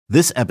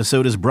This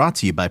episode is brought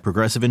to you by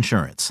Progressive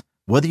Insurance.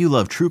 Whether you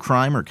love true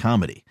crime or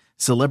comedy,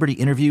 celebrity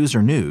interviews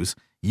or news,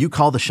 you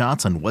call the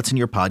shots on what's in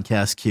your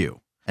podcast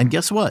queue. And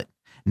guess what?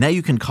 Now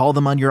you can call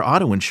them on your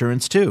auto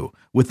insurance too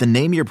with the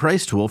Name Your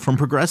Price tool from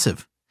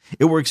Progressive.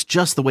 It works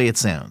just the way it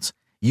sounds.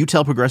 You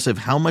tell Progressive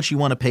how much you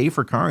want to pay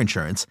for car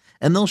insurance,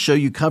 and they'll show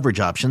you coverage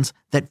options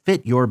that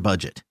fit your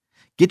budget.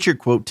 Get your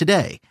quote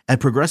today at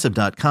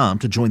Progressive.com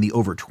to join the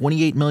over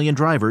 28 million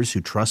drivers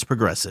who trust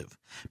Progressive.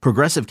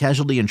 Progressive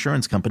Casualty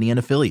Insurance Company and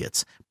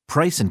Affiliates.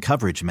 Price and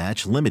coverage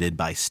match limited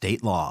by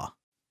state law.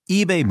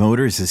 eBay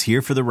Motors is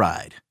here for the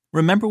ride.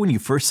 Remember when you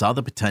first saw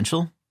the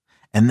potential?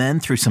 And then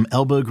through some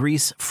elbow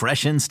grease,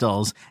 fresh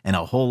installs, and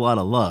a whole lot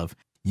of love,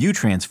 you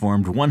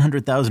transformed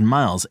 100,000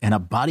 miles and a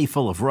body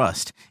full of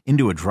rust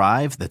into a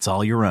drive that's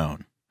all your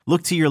own.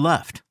 Look to your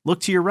left.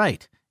 Look to your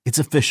right. It's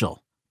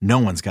official. No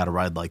one's got a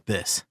ride like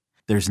this.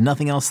 There's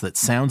nothing else that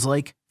sounds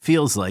like,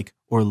 feels like,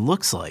 or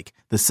looks like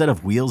the set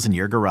of wheels in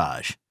your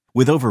garage.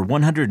 With over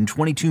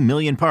 122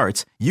 million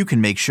parts, you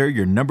can make sure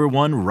your number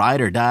one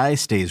ride or die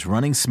stays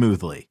running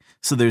smoothly.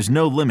 So there's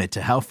no limit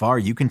to how far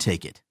you can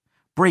take it.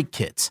 Brake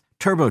kits,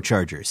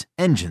 turbochargers,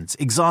 engines,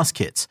 exhaust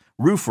kits,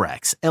 roof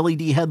racks,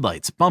 LED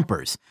headlights,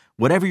 bumpers,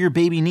 whatever your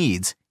baby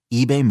needs,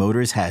 eBay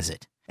Motors has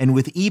it. And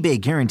with eBay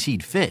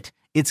Guaranteed Fit,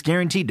 it's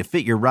guaranteed to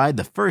fit your ride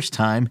the first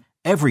time,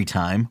 every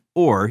time,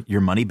 or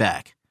your money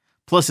back.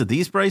 Plus, at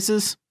these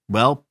prices,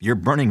 well, you're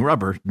burning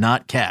rubber,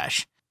 not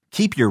cash.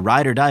 Keep your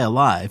ride or die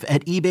alive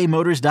at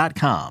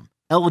ebaymotors.com.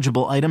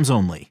 Eligible items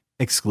only.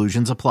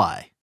 Exclusions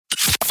apply.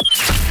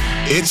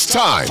 It's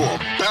time for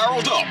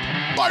Barreled Up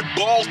by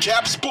Bald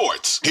Cap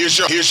Sports. Here's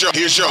your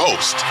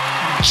host,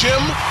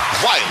 Jim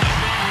Wiley.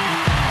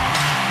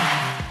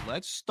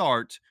 Let's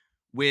start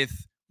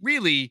with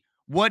really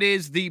what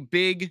is the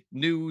big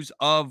news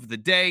of the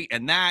day,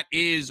 and that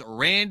is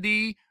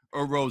Randy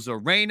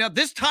Arozarena.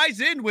 This ties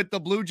in with the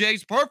Blue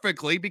Jays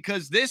perfectly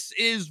because this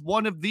is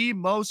one of the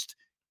most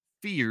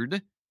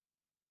feared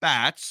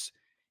bats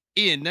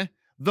in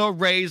the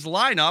Rays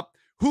lineup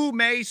who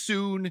may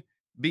soon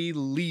be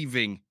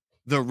leaving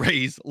the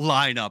Rays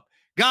lineup.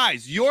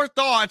 Guys, your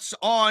thoughts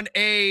on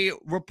a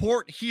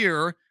report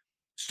here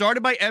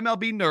started by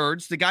MLB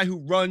Nerds, the guy who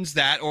runs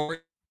that or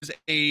is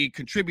a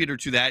contributor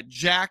to that,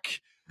 Jack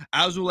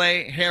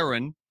Azule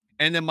Heron,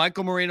 and then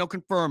Michael Moreno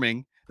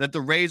confirming that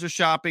the Rays are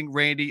shopping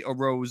Randy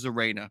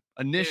Arozarena.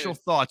 Initial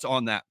thoughts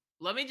on that.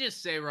 Let me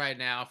just say right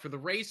now, for the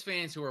Rays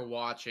fans who are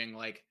watching,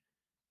 like,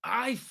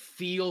 I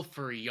feel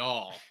for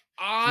y'all.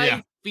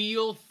 I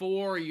feel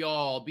for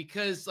y'all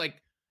because,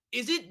 like,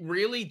 is it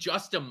really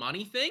just a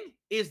money thing?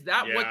 Is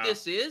that what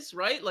this is,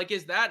 right? Like,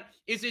 is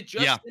it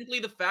just simply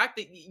the fact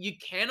that you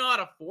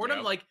cannot afford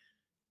him? Like,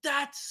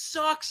 that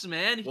sucks,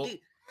 man. Well,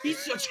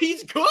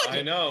 he's good.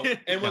 I know.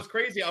 And what's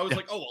crazy, I was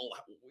like, oh, well,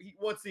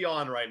 what's he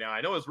on right now?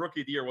 I know his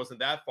rookie of the year wasn't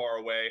that far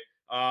away.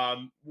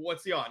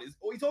 What's he on? He's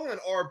only on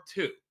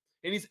ARB2.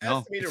 And he's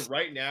estimated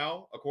right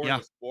now, according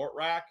to Spot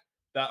Rack,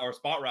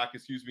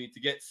 to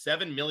get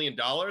 $7 million.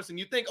 And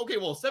you think, okay,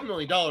 well, $7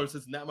 million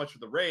isn't that much for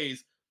the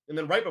Rays. And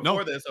then right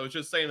before this, I was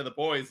just saying to the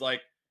boys,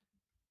 like,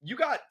 you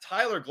got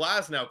Tyler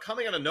Glass now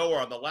coming out of nowhere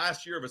on the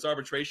last year of his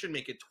arbitration,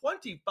 making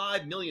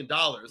 $25 million.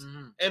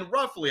 And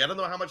roughly, I don't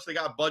know how much they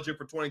got budget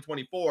for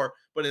 2024,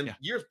 but in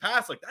years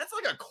past, like, that's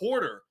like a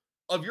quarter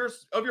of your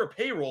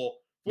payroll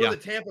for the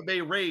Tampa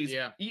Bay Rays,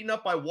 eaten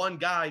up by one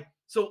guy.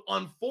 So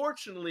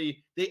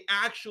unfortunately, they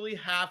actually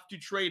have to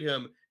trade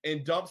him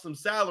and dump some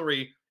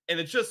salary. And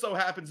it just so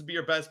happens to be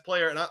your best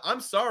player. And I'm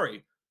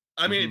sorry.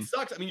 I mean, it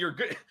sucks. I mean, you're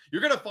good.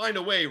 You're going to find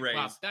a way, Rays.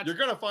 Wow, you're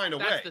going to find a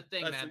way. That's the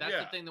thing, man.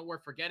 That's the thing that we're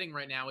forgetting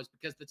right now is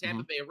because the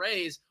Tampa Bay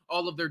Rays,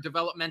 all of their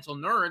developmental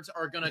nerds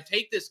are going to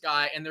take this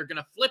guy and they're going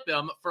to flip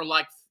him for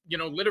like,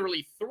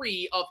 literally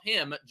 3 of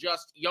him,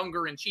 just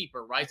younger and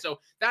cheaper, right? So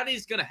that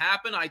is going to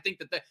happen. I think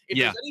that if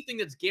there's anything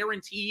that's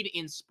guaranteed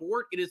in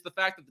sport, it is the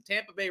fact that the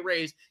Tampa Bay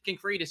Rays can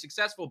create a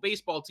successful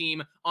baseball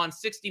team on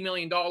 $60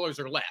 million or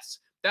less.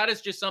 That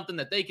is just something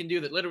that they can do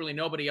that literally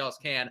nobody else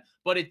can.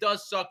 But it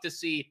does suck to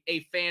see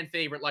a fan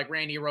favorite like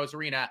Randy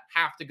Arozarena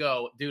have to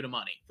go due to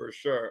money. For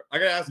sure. I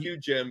got to ask you,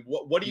 Jim,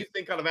 what do you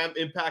think kind of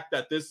impact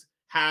that this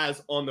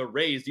has on the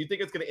Rays? Do you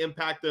think it's going to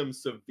impact them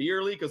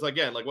severely? Because,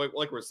 again, like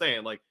we're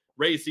saying, like,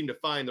 Rays seem to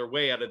find their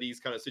way out of these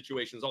kind of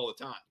situations all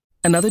the time.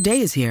 Another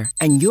day is here,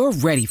 and you're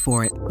ready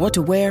for it. What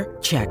to wear?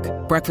 Check.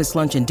 Breakfast,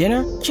 lunch, and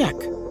dinner? Check.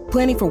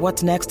 Planning for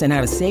what's next and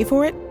how to save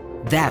for it?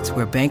 That's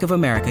where Bank of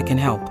America can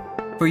help.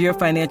 For your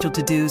financial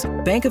to-dos,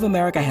 Bank of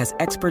America has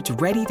experts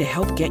ready to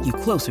help get you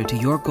closer to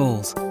your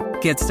goals.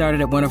 Get started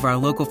at one of our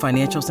local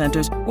financial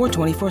centers or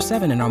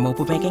 24/7 in our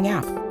mobile banking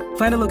app.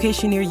 Find a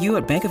location near you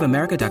at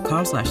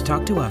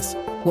bankofamerica.com/talktous.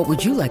 What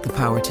would you like the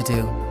power to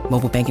do?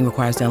 Mobile banking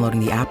requires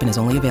downloading the app and is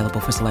only available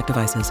for select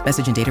devices.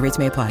 Message and data rates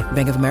may apply.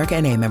 Bank of America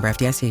N.A., member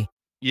FDIC.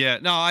 Yeah,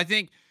 no, I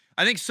think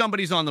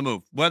somebody's on the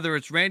move. Whether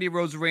it's Randy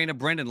Arozarena,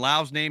 Brendan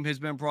Lau's name has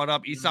been brought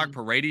up, Isaac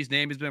Paredes'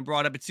 name has been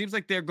brought up. It seems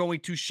like they're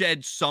going to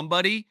shed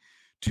somebody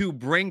to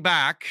bring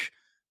back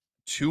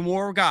 2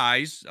 more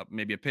guys,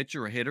 maybe a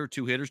pitcher, a hitter,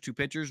 2 hitters, 2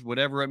 pitchers,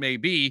 whatever it may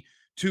be,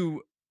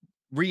 to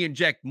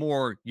re-inject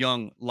more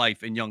young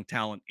life and young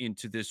talent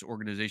into this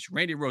organization.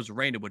 Randy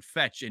Arozarena would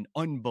fetch an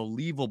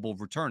unbelievable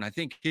return. I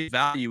think his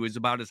value is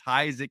about as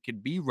high as it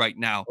could be right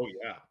now. Oh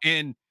yeah.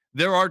 And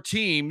there are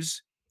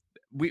teams,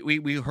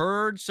 we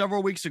heard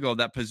several weeks ago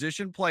that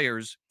position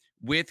players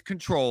with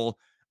control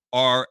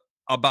are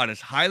about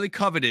as highly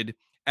coveted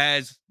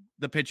as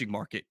the pitching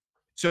market.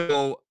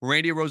 So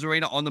Randy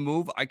Arozarena on the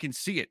move, I can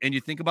see it. And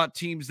you think about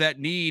teams that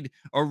need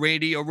a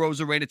Randy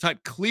Arozarena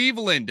type.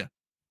 Cleveland.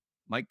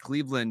 Mike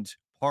Cleveland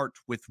part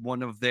with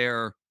one of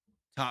their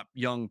top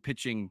young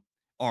pitching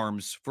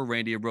arms for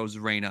Randy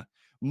Arozarena.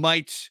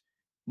 Might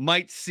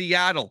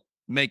Seattle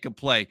make a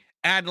play?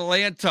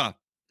 Atlanta.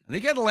 I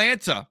think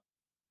Atlanta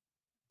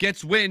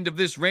gets wind of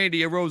this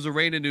Randy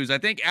Arozarena news. I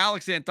think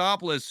Alex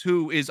Anthopoulos,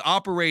 who is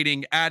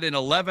operating at an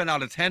 11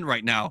 out of 10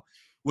 right now,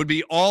 would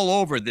be all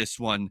over this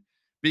one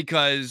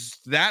because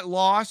that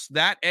loss,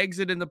 that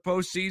exit in the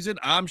postseason,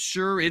 I'm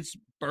sure it's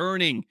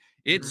burning.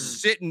 It's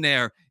sitting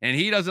there, and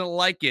he doesn't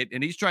like it,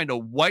 and he's trying to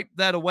wipe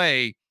that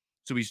away.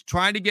 So he's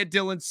trying to get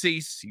Dylan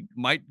Cease. He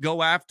might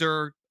go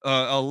after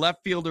a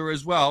left fielder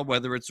as well,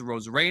 whether it's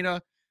Arozarena,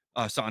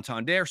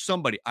 Santander,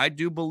 somebody. I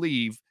do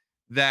believe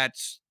that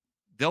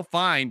they'll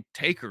find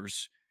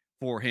takers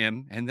for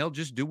him, and they'll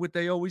just do what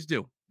they always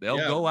do. They'll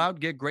go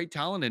out, get great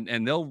talent,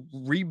 and they'll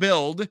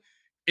rebuild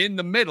in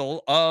the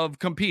middle of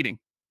competing.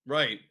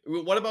 Right.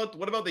 What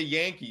about the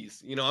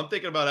Yankees? I'm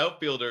thinking about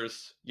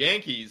outfielders.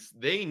 Yankees,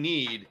 they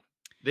need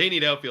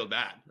outfield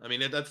bad. I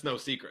mean, that's no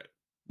secret.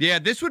 Yeah,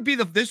 this would be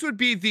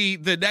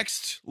the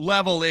next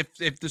level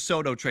if the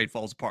Soto trade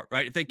falls apart,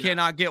 right? If they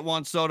cannot get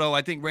Juan Soto,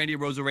 I think Randy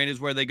Arozarena is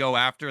where they go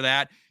after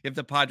that. If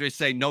the Padres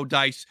say no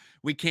dice,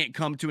 we can't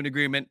come to an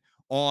agreement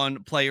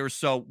on players,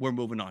 so we're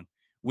moving on.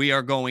 We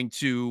are going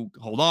to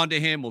hold on to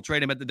him. We'll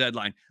trade him at the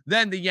deadline.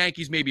 Then the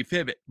Yankees maybe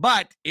pivot.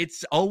 But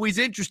it's always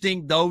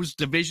interesting, those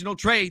divisional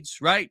trades,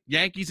 right?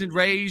 Yankees and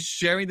Rays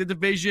sharing the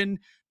division.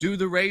 Do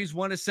the Rays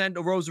want to send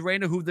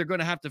Arozarena, who they're going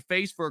to have to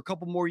face for a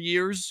couple more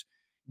years,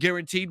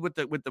 guaranteed with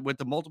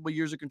the multiple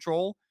years of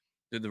control?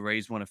 Do the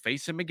Rays want to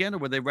face him again, or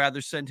would they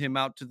rather send him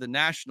out to the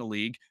National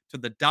League, to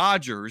the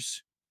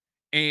Dodgers,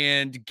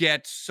 and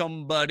get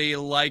somebody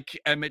like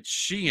Emmett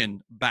Sheehan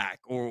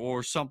back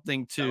or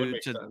something to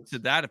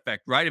that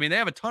effect, right? I mean, they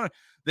have a ton of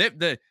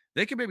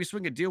they can maybe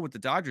swing a deal with the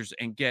Dodgers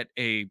and get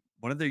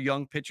one of their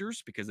young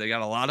pitchers because they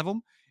got a lot of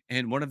them,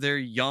 and one of their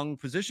young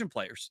position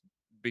players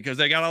because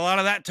they got a lot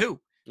of that too.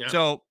 Yeah.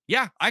 So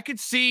yeah,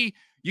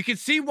 you can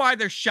see why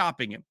they're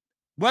shopping him.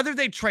 Whether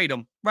they trade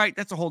him, right?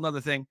 That's a whole nother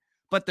thing.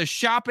 But the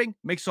shopping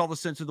makes all the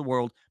sense in the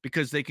world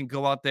because they can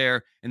go out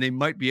there and they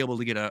might be able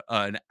to get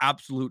an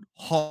absolute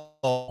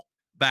haul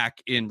back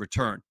in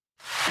return.